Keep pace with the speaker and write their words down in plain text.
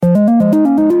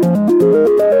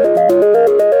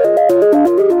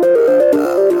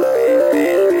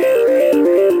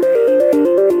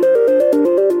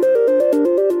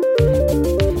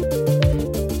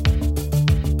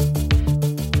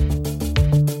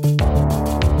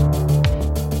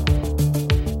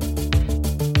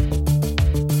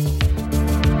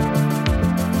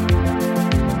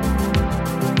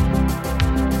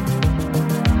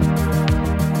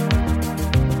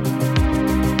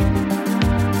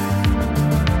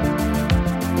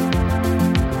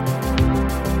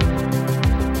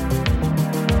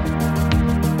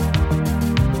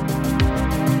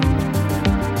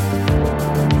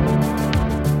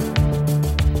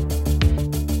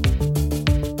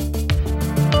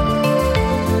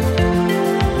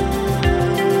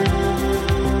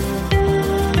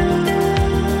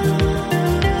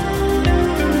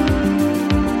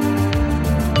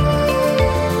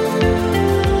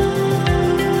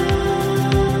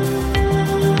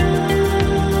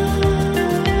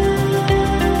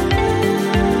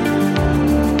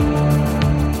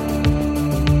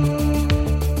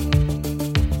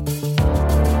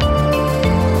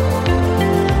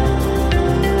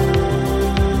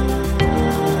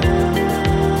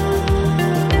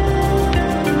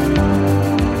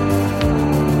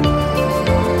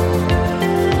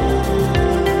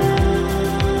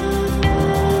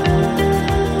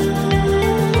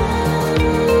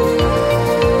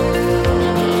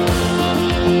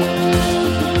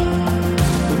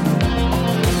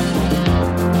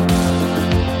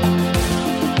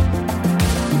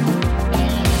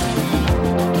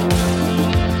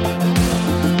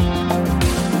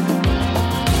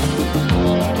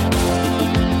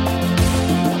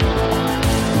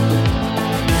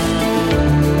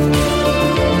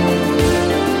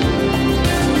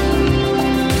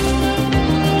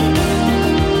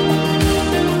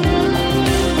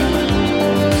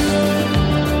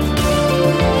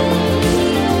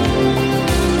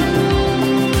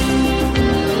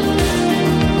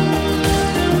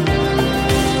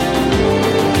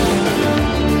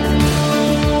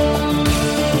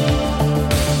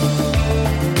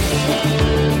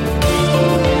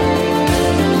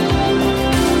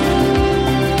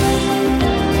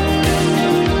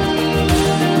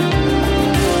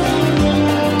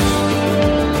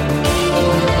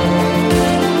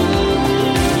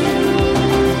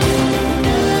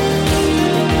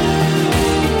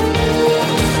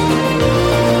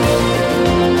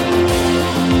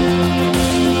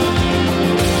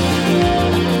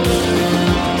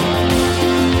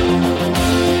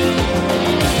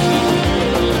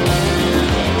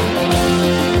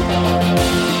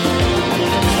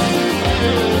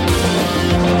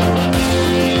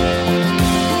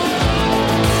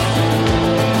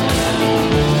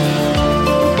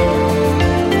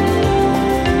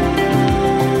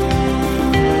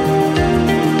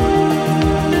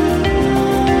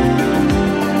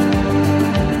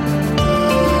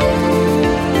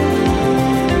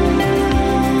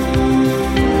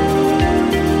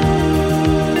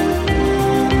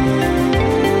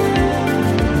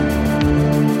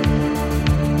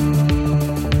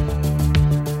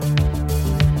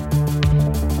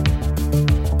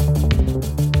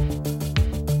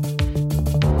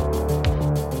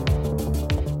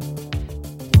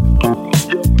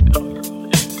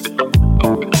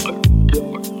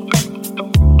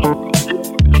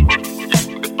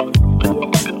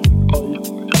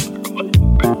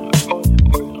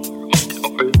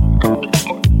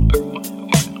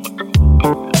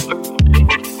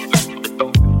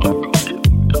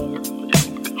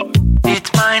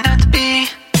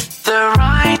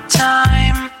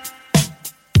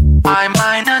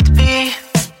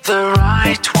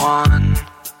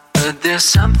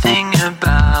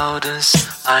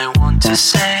I want to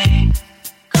say,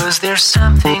 'cause there's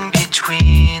something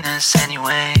between us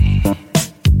anyway.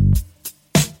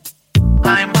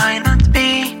 I might not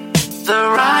be the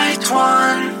right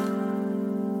one,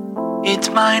 it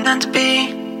might not be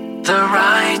the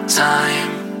right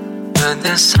time, but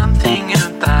there's something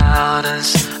about us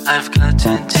I've got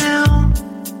to do.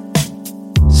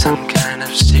 Some kind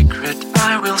of secret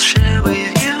I will share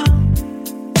with you.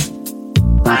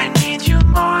 I need you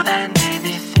more than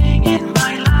anything in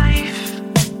my life.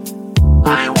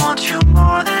 I want you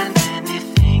more than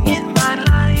anything in my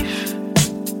life.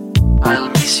 I'll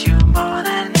miss you more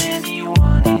than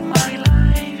anyone in my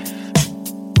life.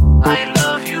 I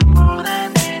love you more than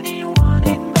anyone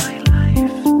in my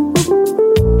life.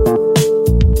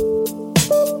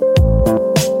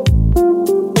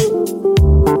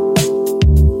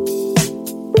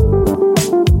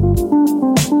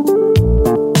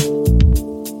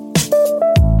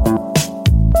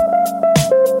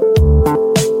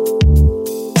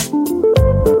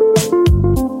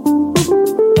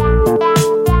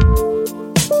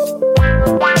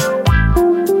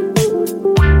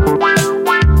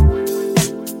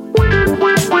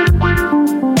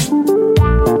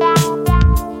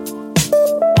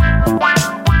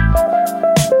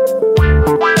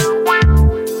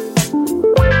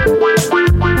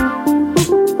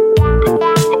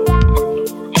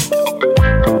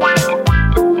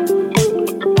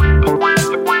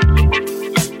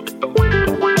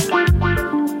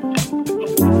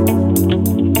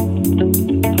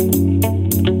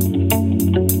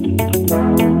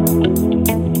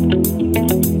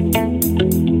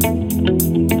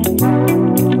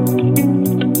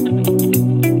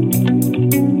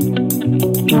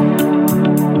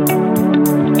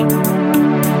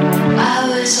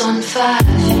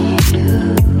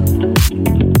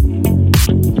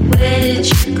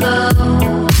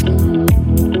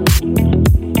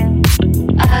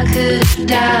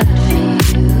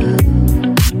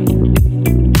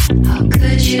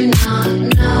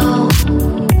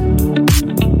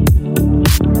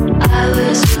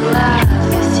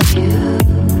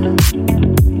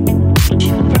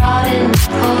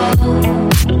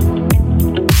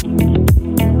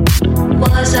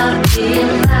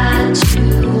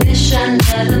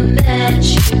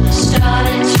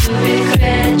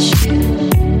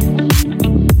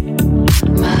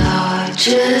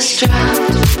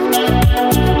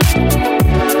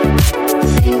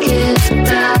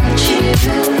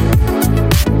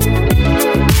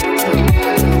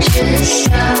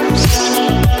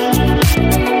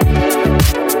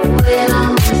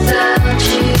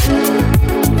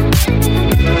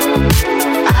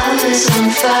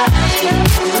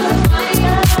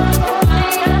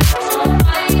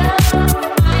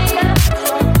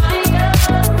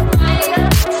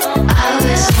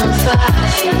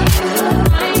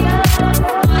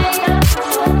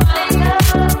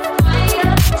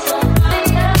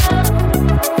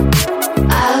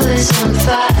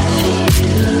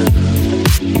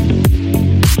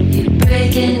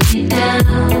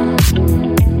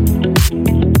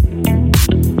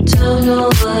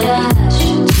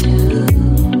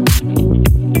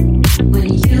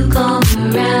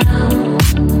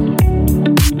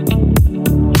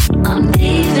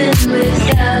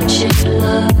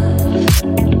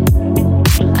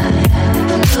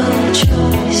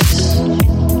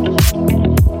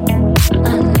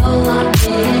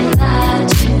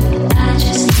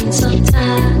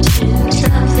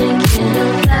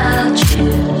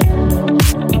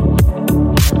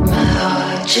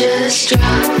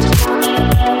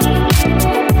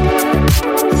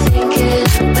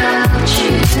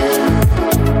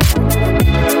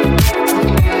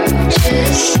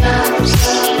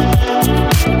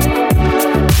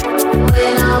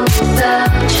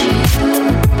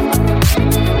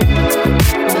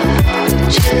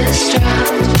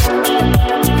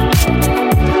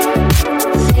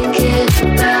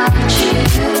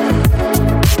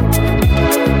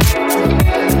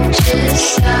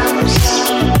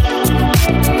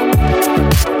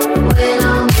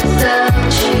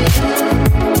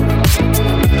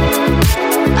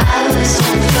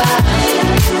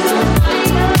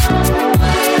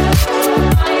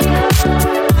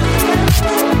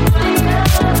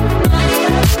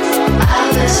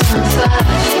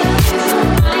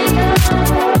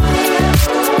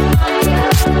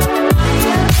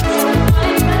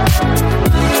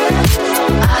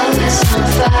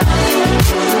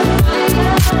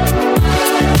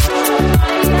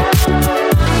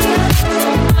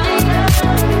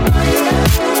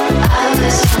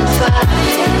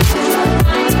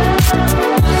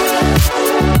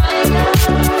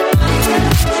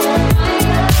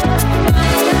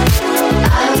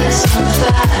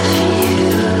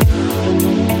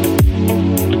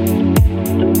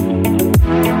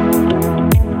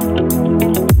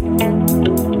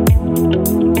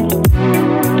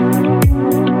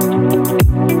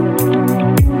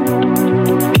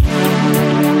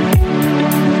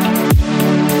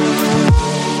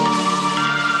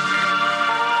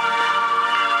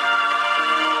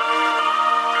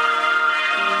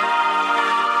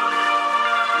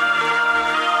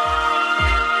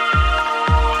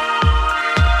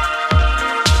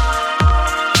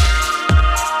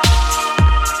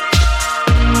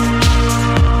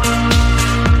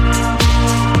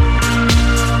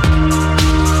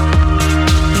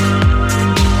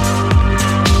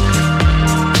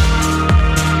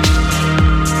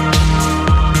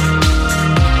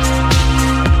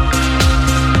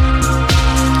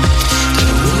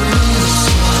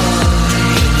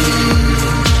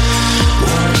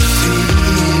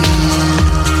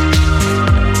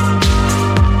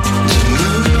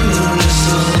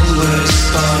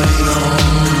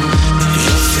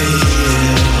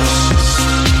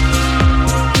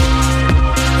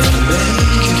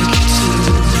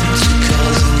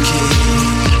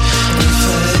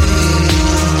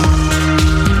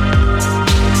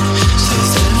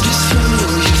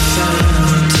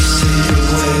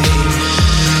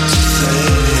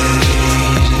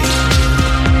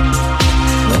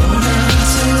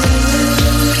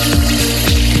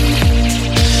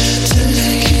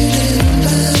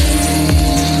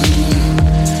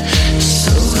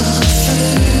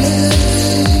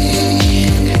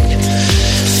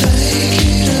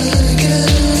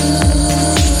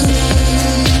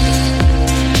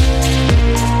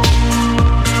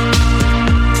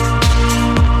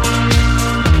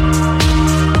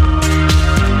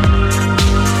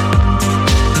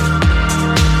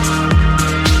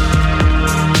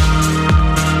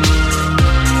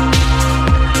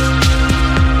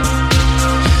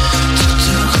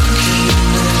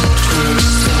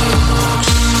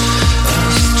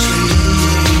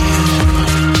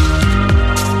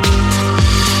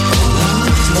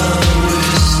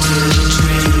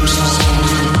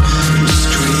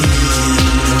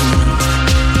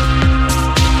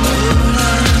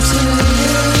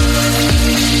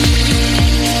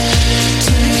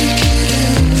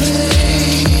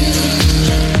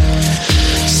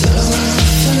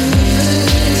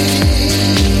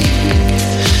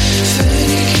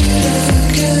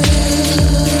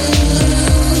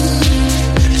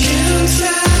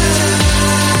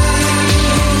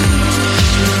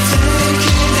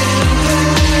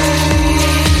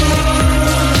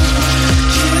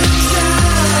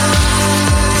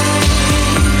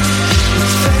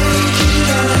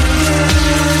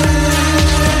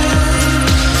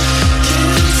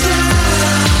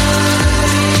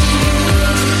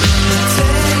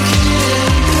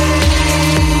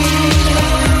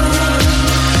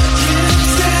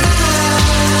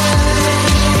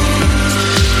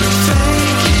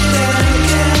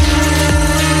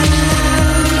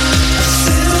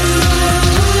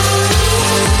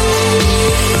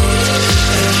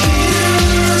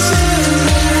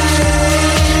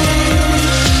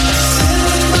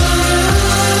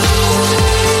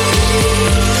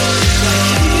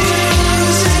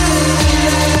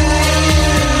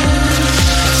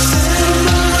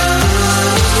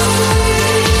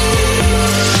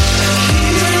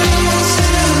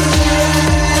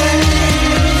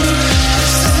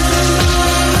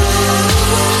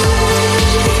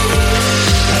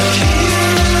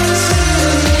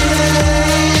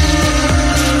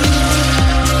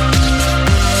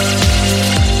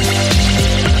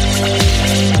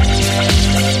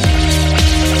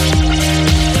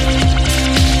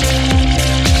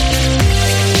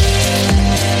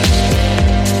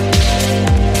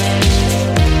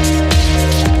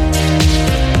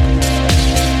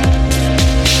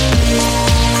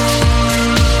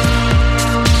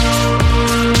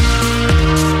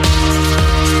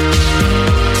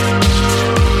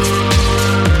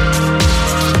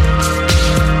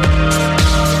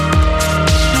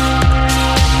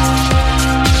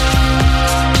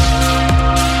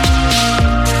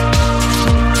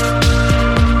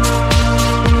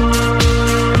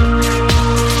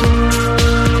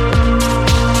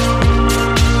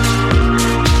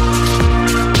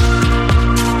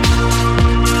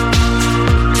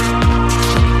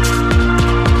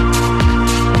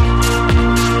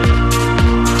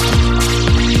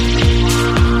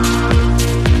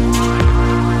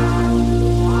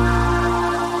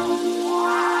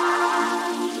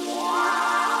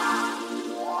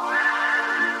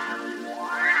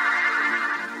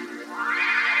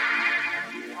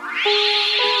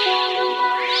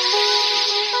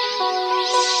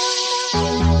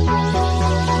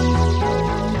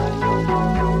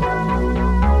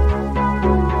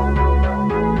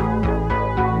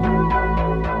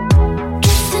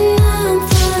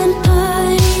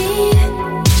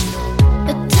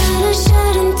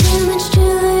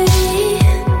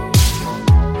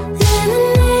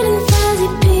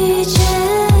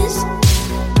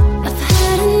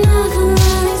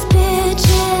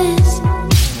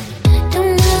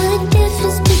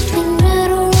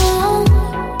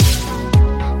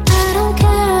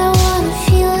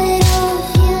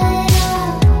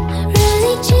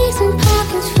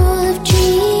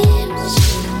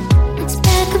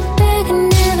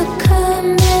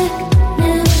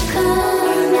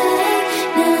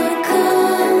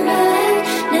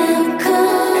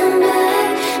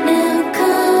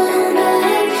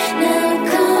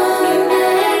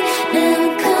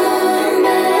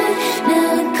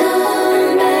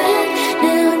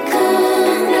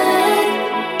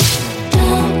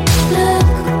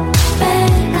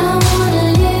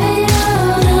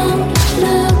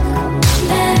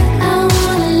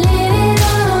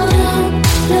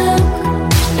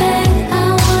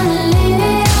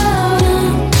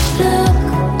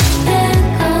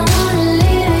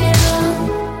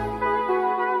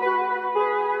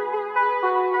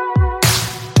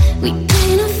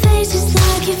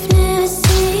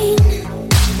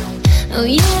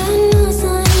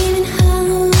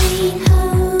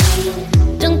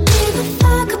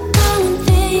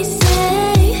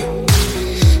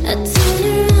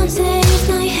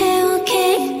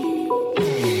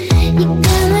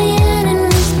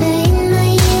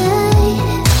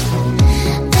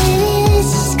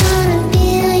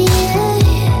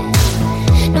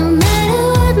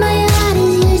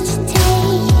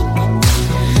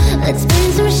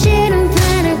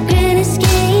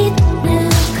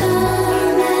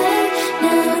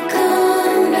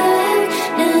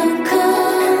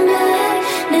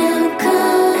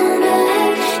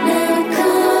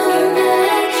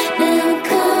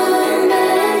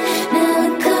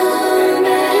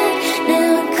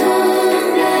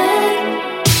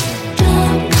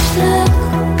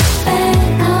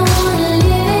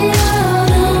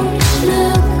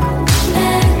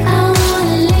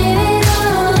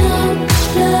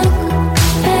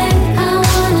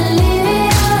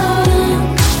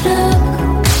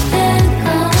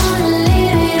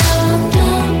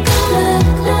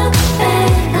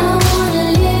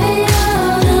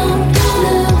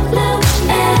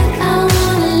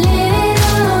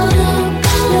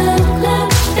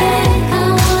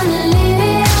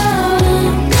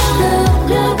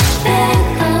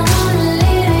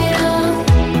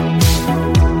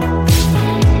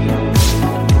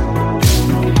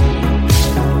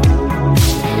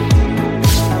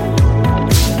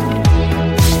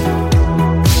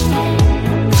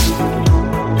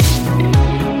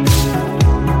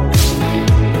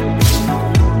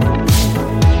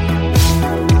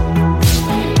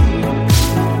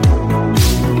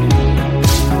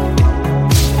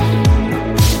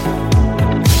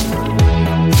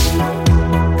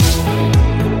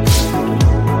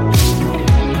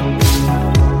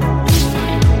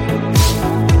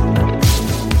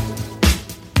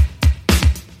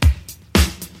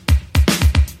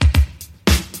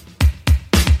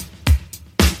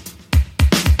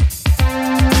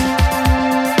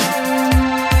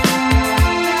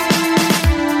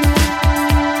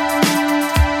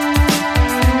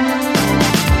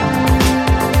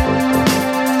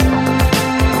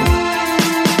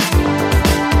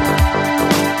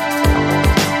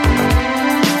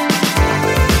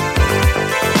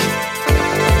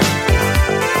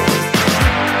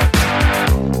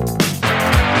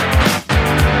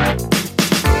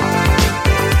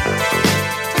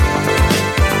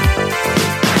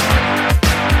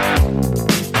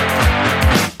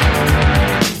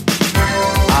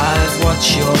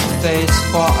 fades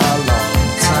for a long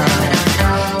time.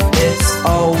 It's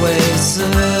always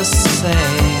the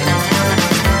same.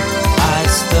 I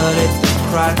studied the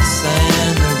cracks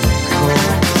and the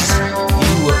wrinkles.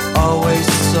 You were always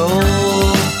so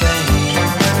vain,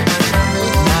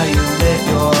 but now you live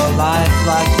your life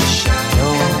like a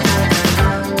shadow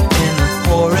in the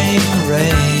pouring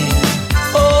rain.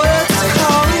 Oh, it's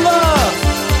called love.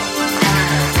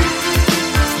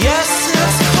 Yes,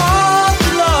 it's called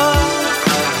love.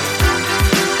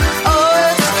 Oh,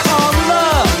 it's called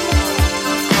love.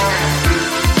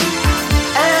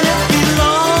 And it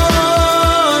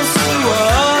belongs to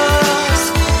us.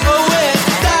 Oh, it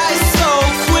dies so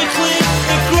quickly,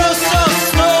 it grows so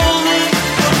slowly.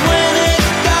 But when it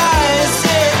dies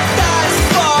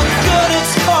for good.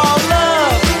 It's called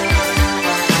love.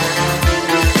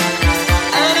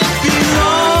 And it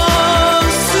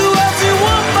belongs to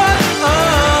everyone but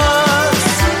us.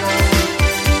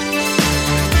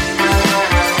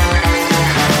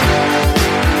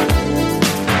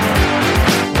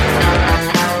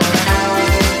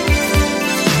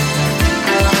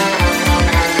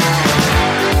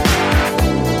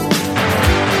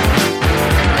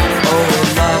 Oh,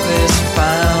 love is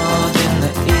found in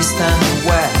the east and the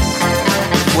west.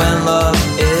 When love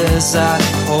is at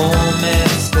home,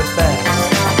 it's the best.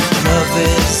 Love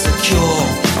is the cure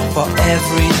for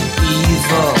every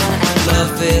evil.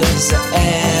 Love is the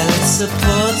air that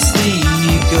supports the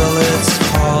eagle. It's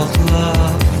called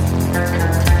love.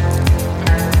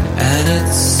 And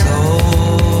it's so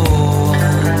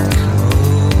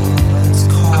uncool. It's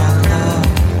called love.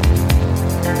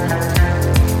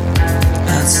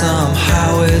 And somehow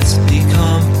it's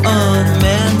become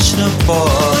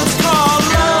unmentionable. It's called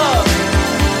love.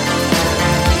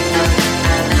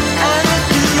 And it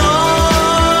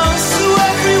belongs to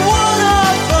every one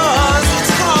of us.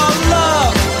 It's called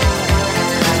love.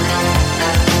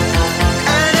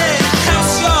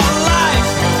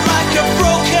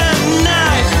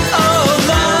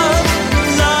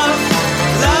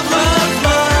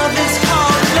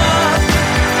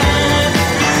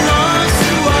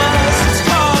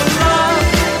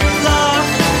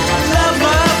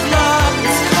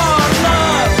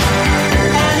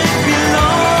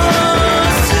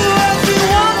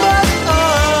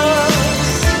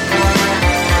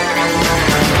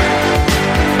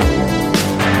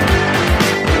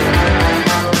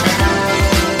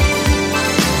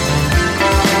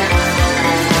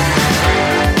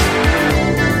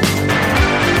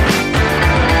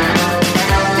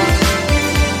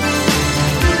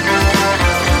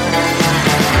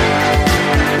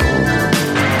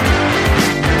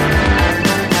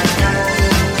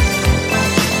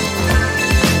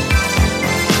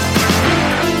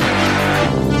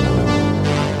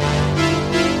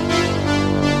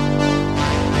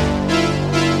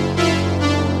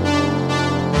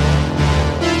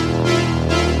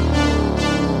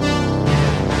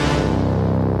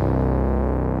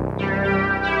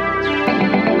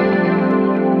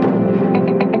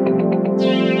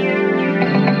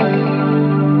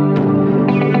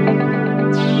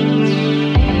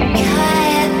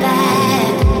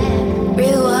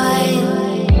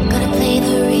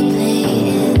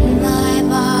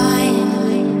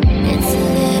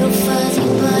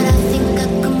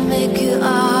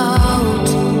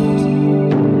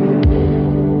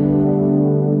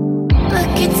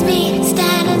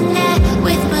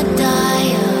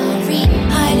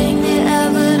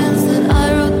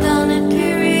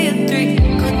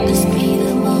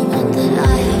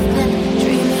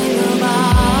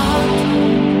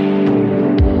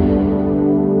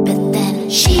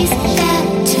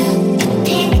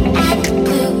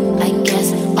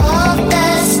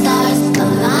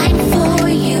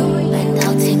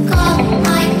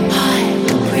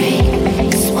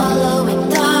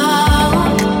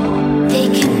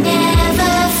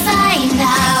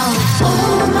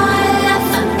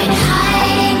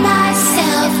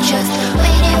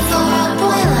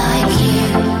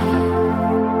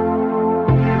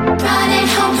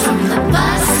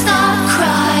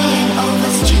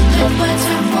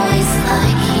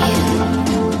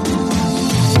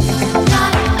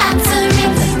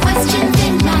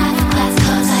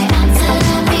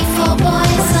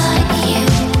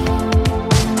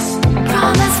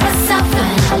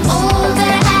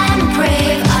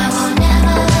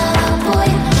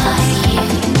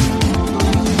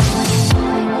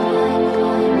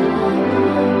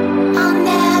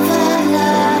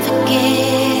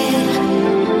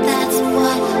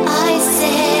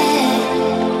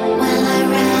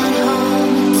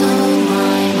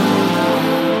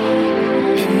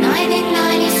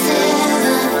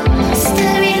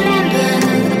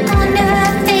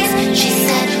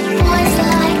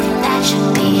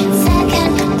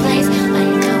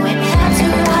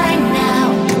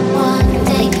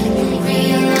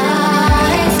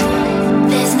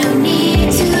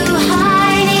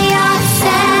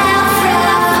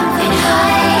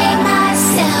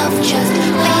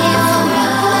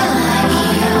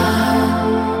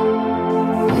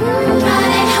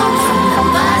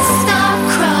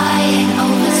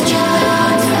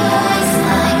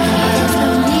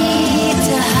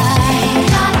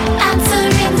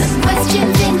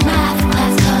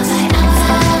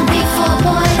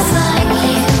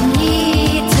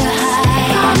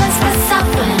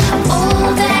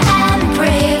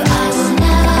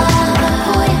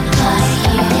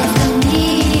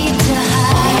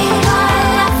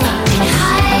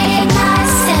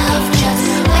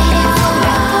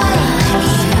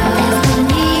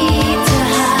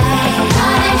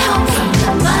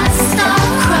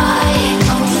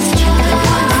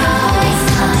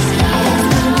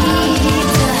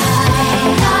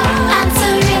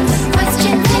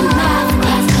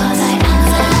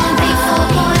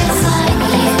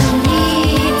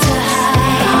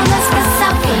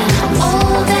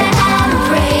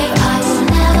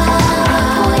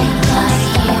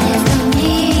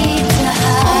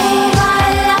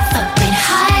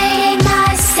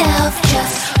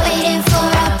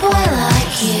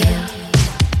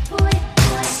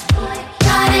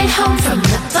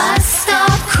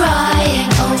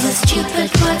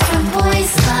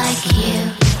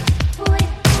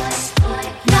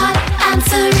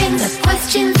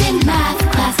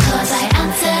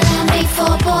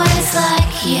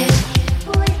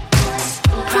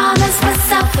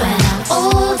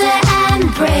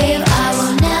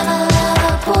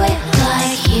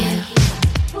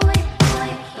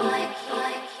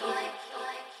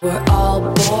 We're all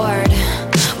bored,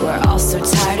 we're all so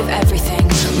tired of everything.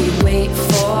 We wait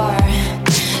for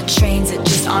trains that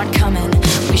just aren't coming.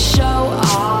 We show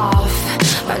off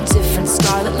our different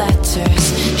scarlet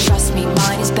letters. Trust me,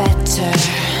 mine is better.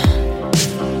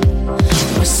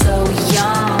 We're so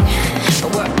young, but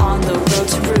we're on the road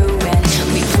to ruin.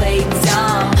 We play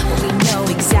dumb, but we know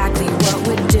exactly what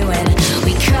we're doing.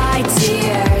 We cry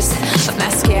tears of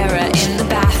mascara in the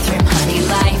bathroom. Honey,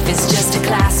 life is just a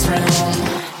classroom.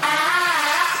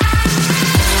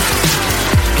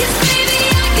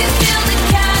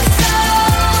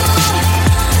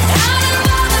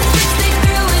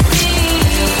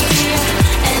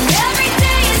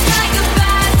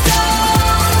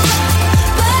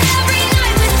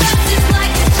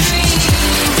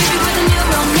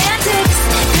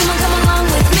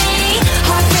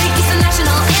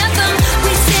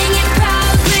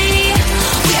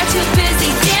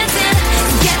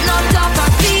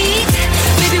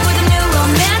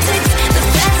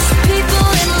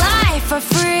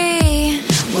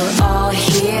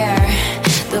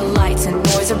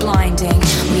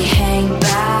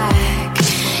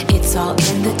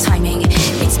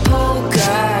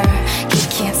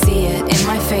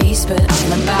 But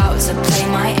I'm about to play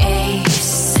my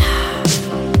ace.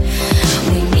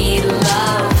 We need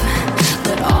love,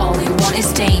 but all we want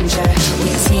is danger. We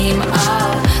team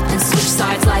up, then switch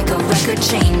sides like a record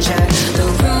changer. The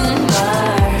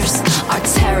rumors are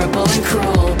terrible and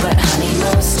cruel, but honey,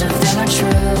 most of them are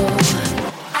true.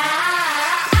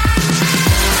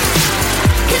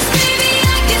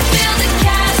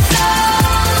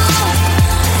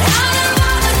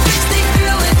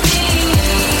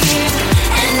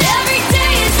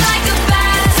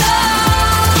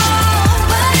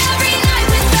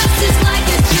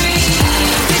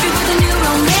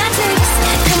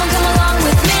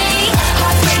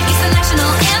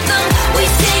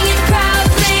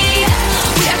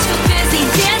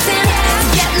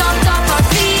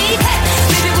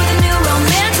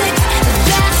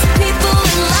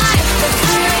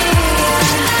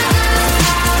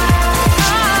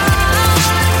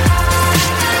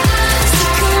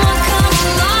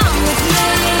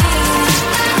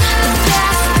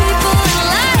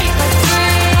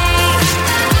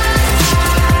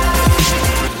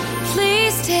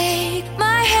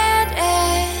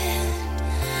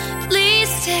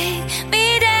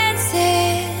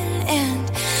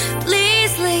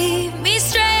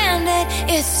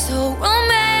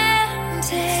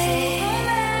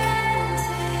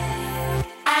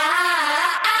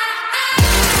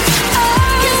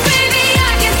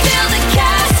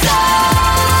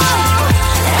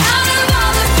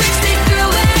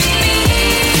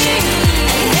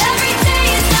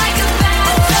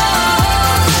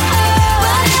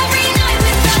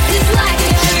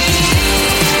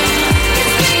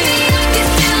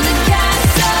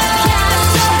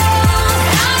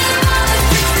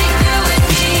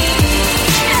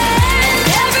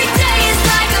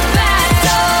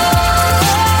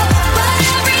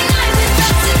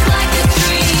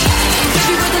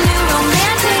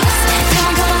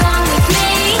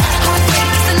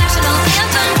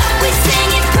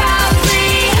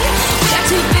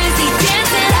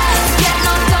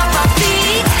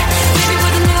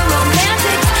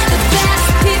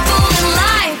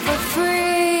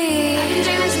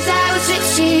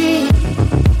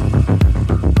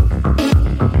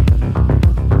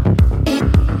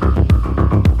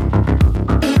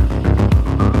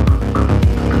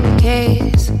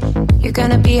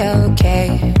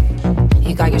 Okay,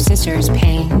 you got your sister's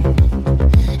pain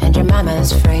and your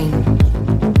mama's frame.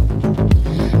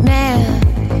 Man,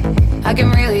 I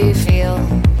can really feel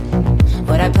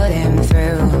what I put him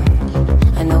through.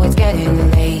 I know it's getting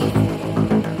late.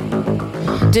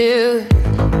 Dude,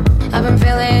 I've been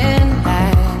feeling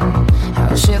bad,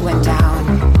 how shit went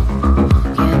down.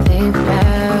 Can't think about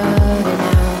it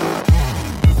now.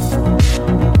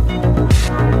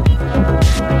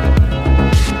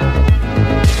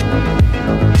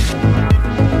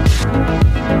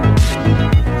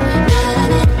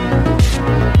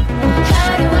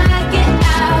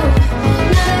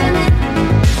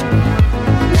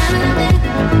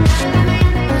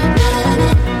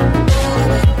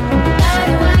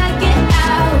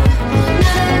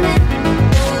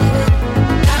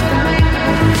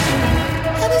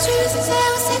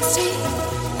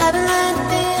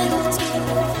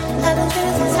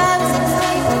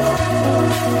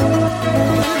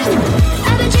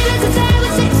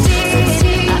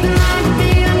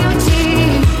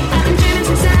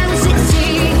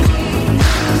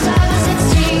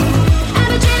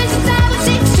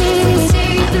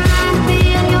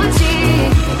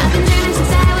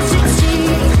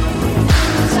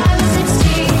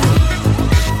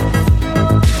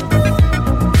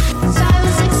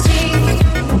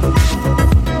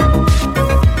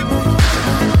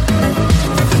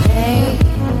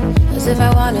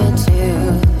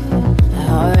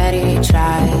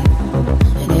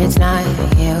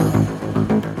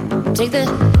 take the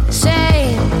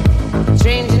same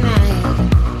dream tonight.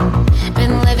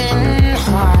 Been living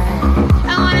hard.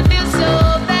 I wanna feel so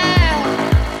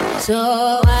bad. So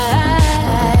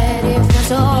why do you feel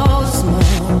so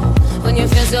small when you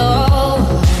feel so,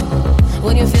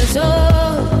 when you feel so,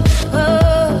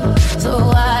 so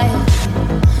why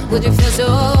would you feel so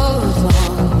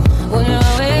long when you're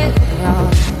always wrong?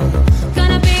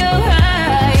 Gonna be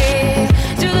alright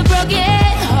through the broken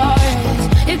hearts.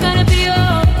 You're gonna be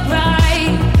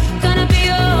alright. Gonna be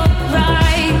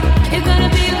alright. You're gonna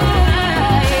be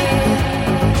alright.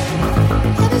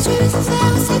 I've been dreaming since I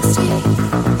was 16.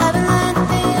 I've been lying to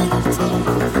be on your team.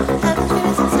 I've been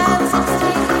dreaming since I was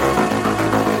 16.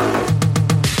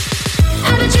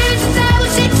 I've been dreaming since I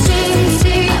was 16.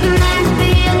 I've been lying to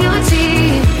be on your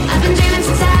team. I've been dreaming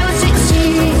since I was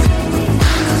 16.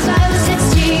 Since I was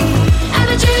 16. I've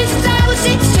been dreaming since I was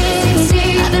 16.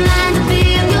 I've been lying to be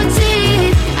on your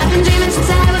team. I've been dreaming since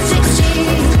I was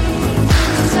 16.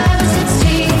 Since I was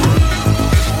 16.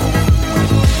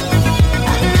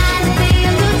 I've been lying to be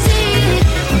on your team.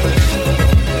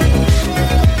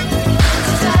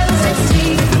 Since I was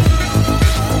 16.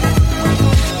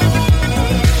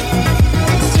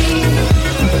 16.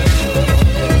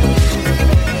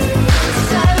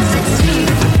 Since I was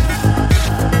 16.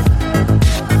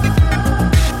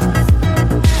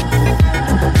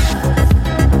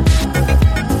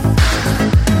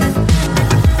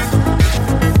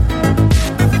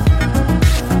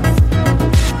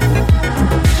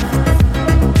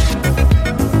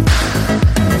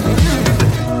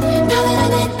 Now that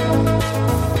I'm in,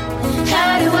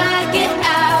 how do I get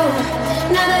out?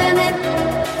 Now that I'm in,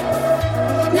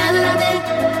 now that I'm in,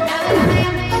 now that I'm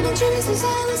in. I've been dreaming since I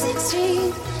was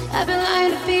 16. I've been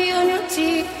lying to be on your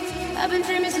team. I've been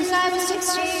dreaming since I was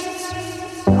 16.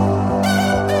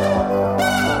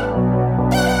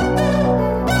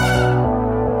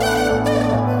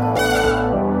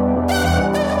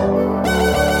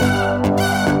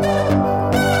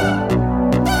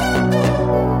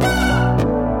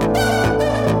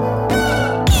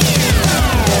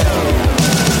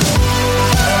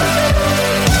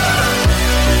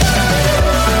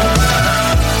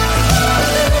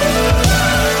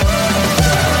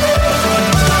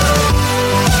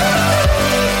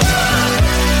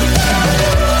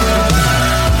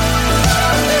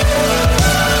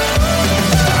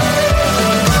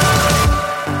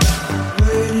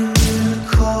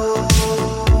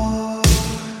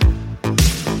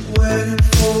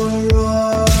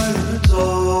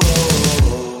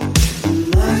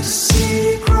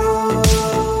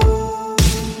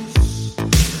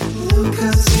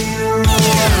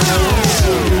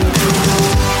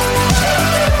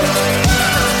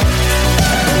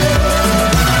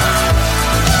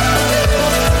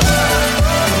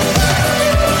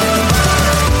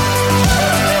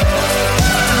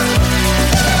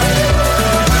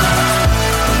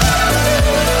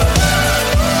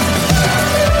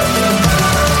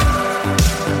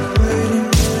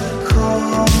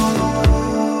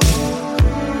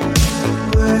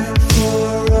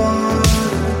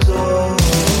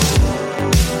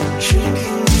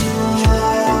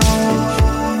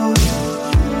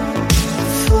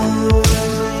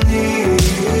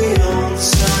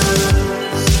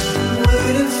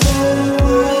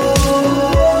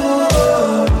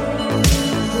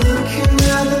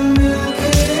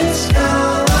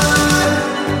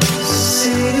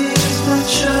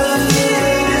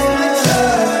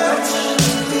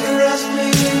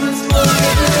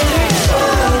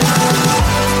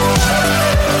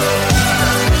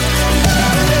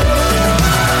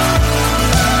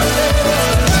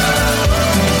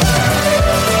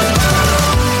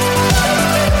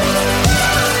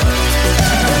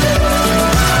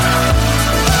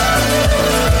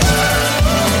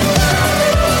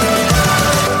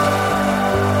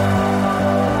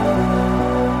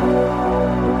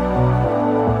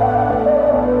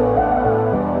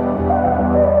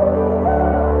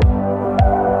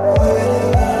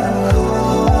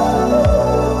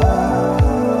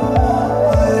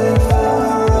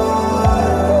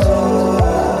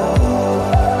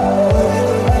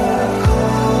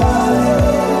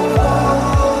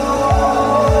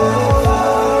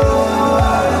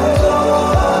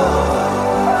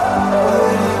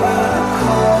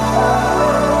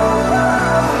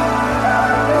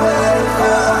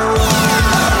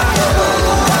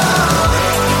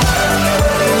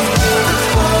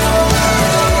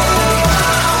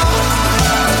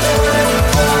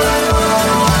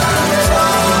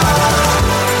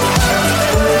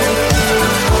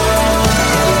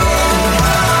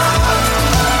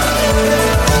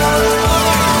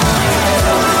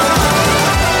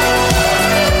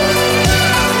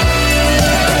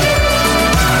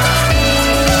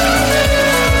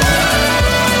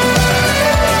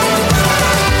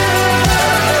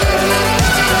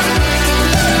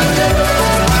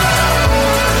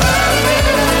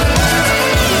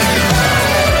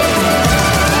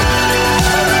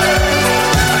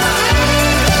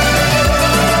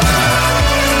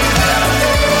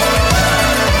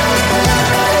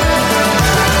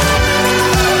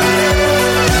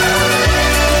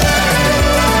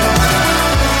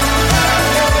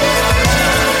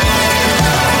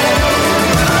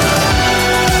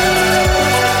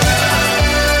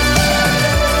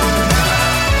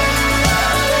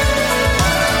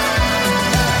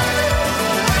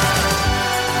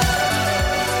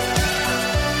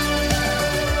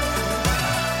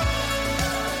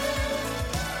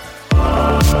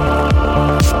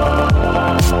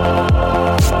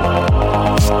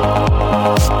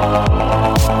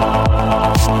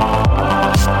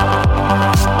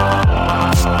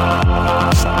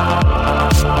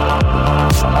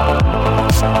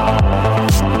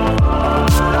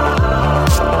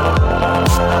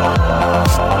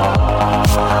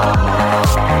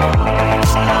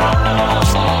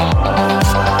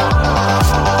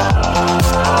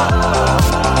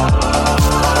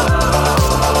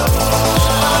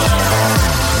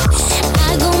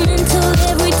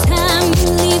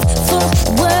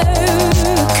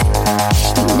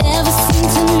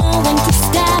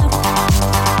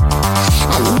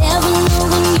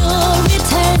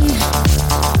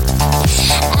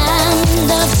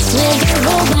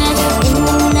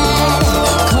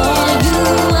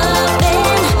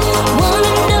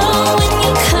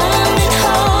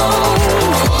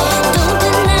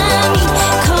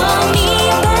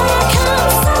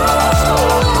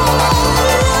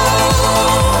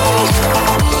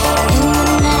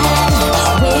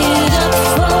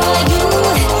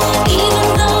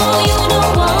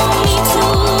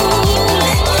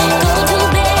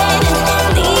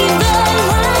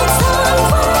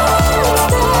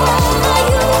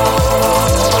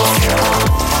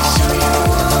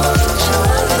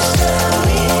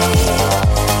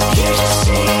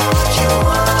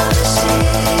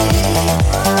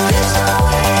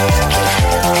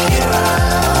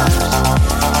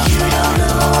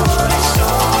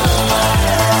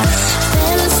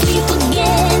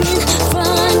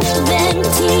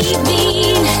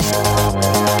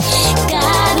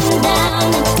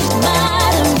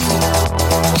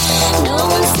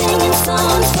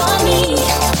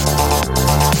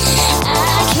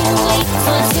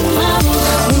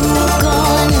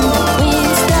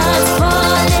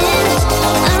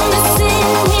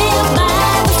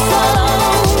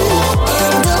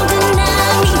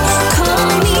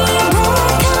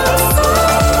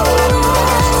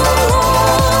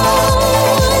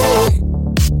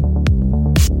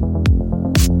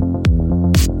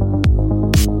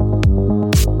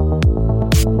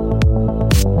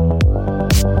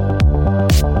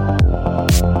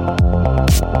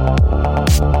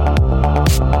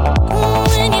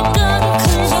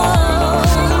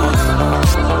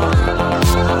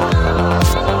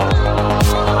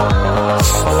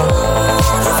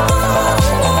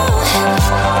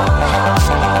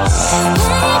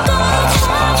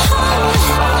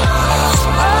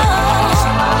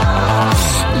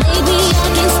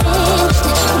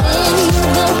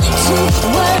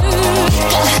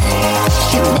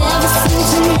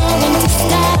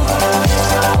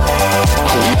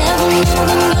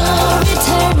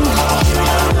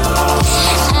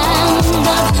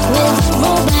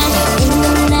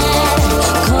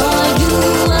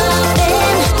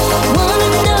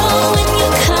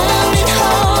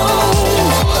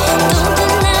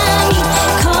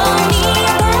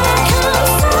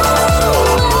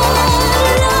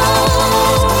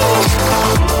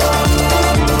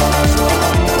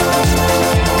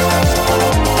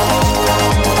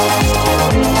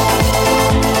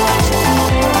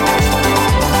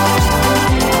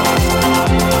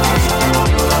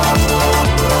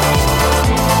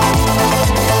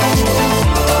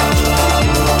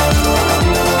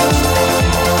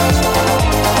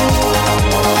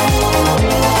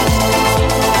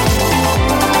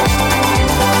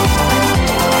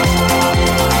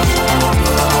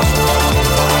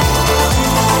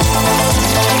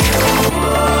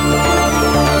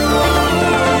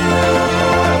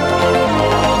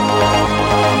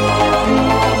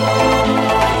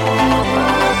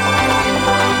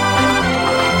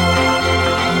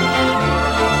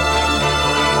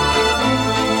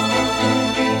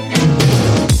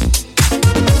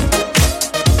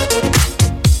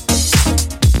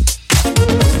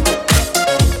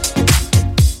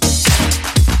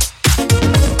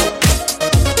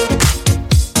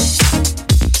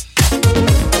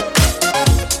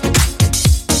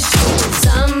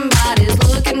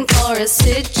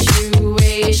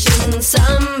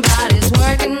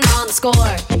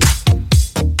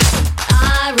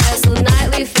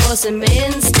 some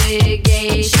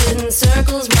instigation.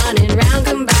 Circles running round,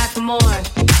 come back for more.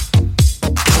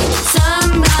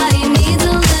 Somebody needs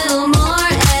a little more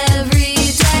every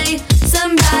day.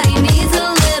 Somebody needs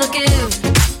a little give.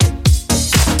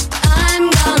 I'm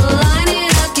gonna line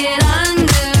it up, get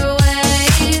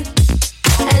underway,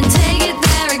 and take it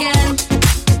there again.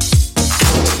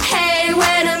 Hey,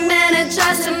 wait a minute,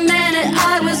 just a minute.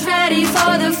 I was ready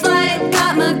for the flight.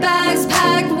 Got my bags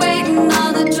packed, waiting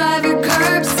on the driver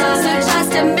curbside. So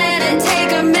just a minute,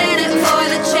 take a minute for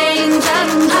the change up.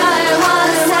 I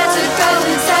was set to go,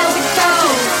 set to go.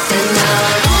 And now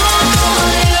all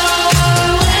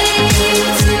you're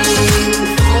waiting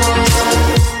for,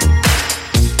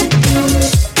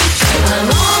 I'm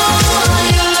all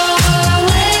you're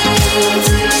waiting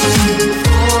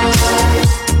for.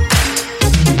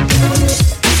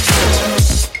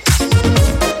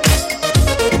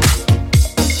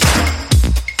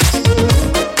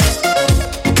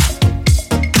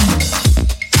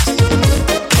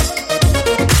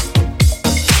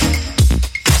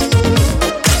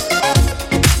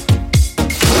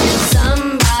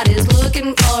 Somebody's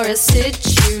looking for a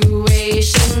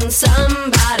situation.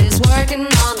 Somebody's working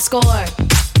on the score.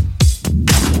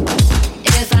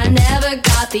 If I never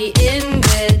got the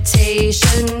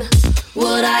invitation,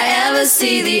 would I ever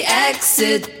see the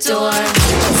exit door?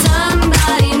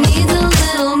 Somebody needs a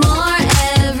little more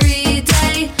every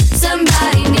day.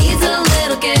 Somebody needs a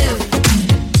little give.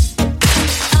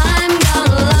 I'm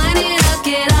gonna line it up,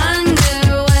 get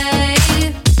underway,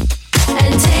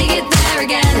 and take it there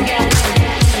again.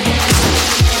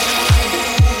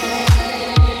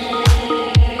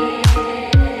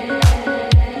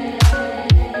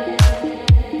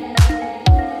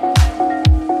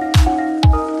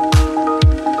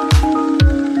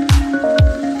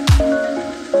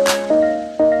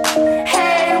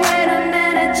 Hey, wait a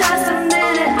minute, just a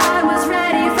minute. I was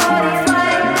ready for the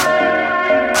flight.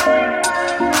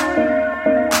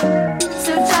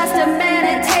 So just a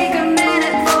minute, take a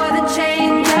minute for the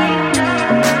change.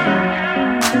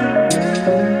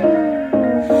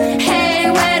 Hey,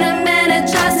 wait a minute,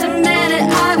 just a minute.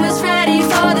 I was ready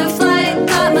for the flight.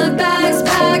 Got my bags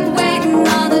packed, waiting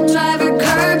on the driver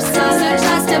curbside. So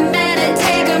just a minute,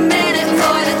 take a minute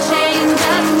for the change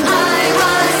up. I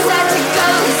was set to go,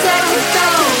 set to go.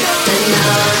 And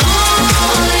now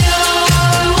all you're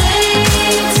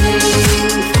waiting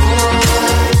for,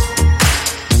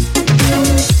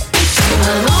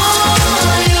 I'm all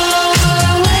you're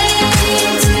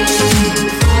waiting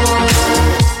for.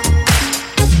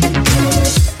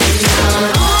 And now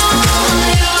all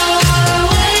you're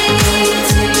waiting for,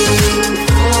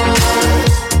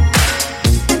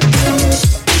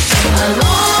 I'm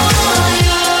all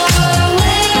you're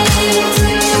waiting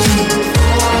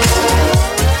for.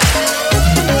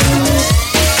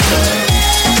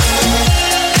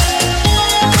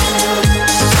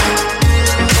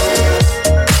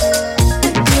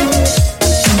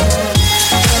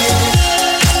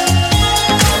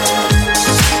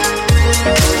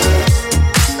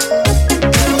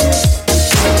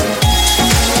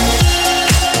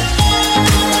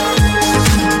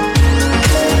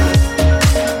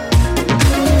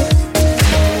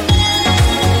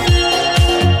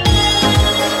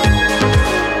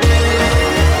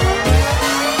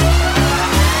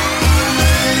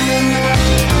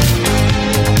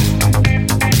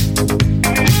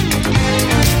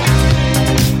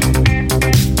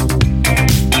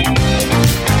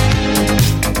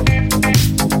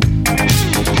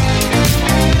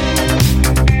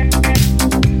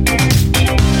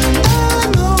 I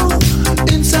know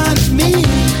inside of me,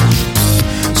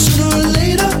 sooner or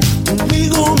later we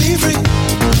gon' be free.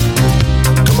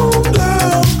 Come on,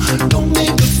 girl, don't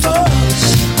make a fuss.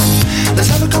 Let's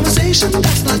have a conversation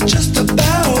that's not just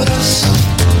about us.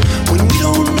 When we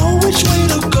don't know which way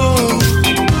to go,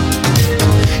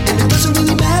 and it doesn't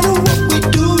really matter what we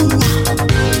do.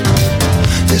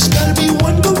 There's gotta be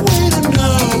one good way to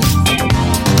know.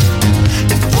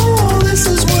 If all this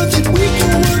is worth it, we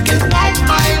can work it out.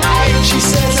 She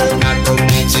says I'm not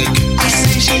romantic. I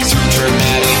say she's too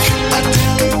dramatic. I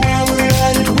tell her while we're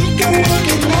at it, we can work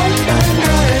it out.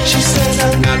 She says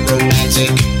I'm not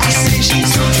romantic. I say she's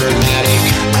too dramatic.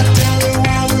 I tell her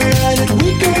while we're at it, we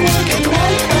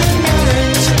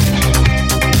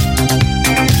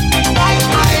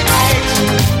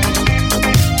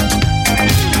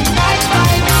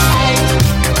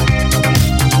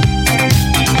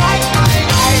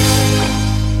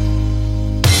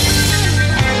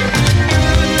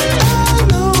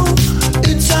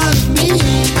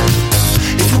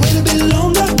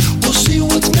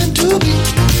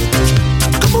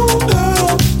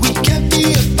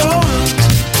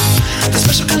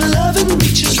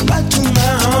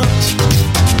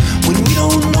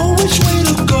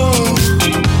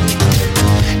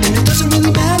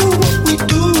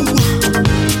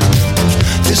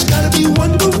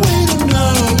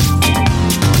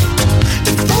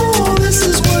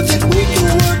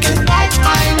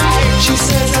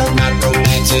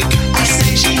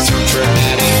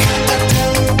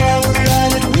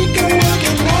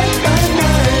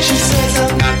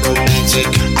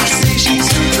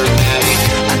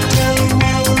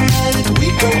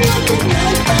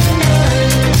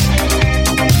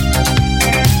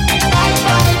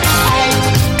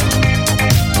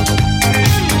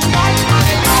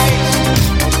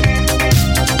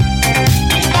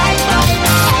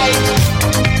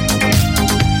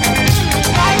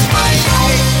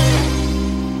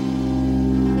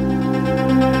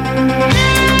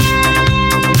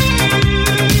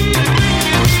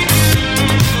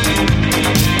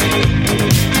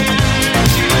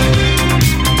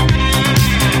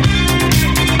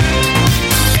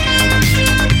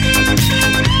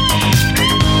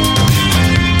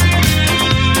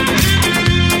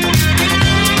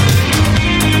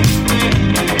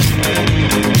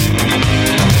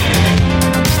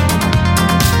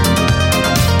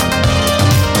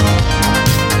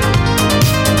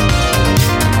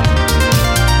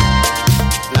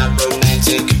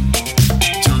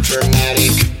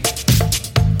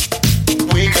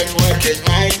work it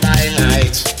night by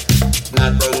night.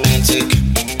 Not romantic,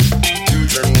 too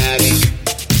dramatic.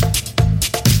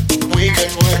 We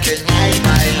can work it night.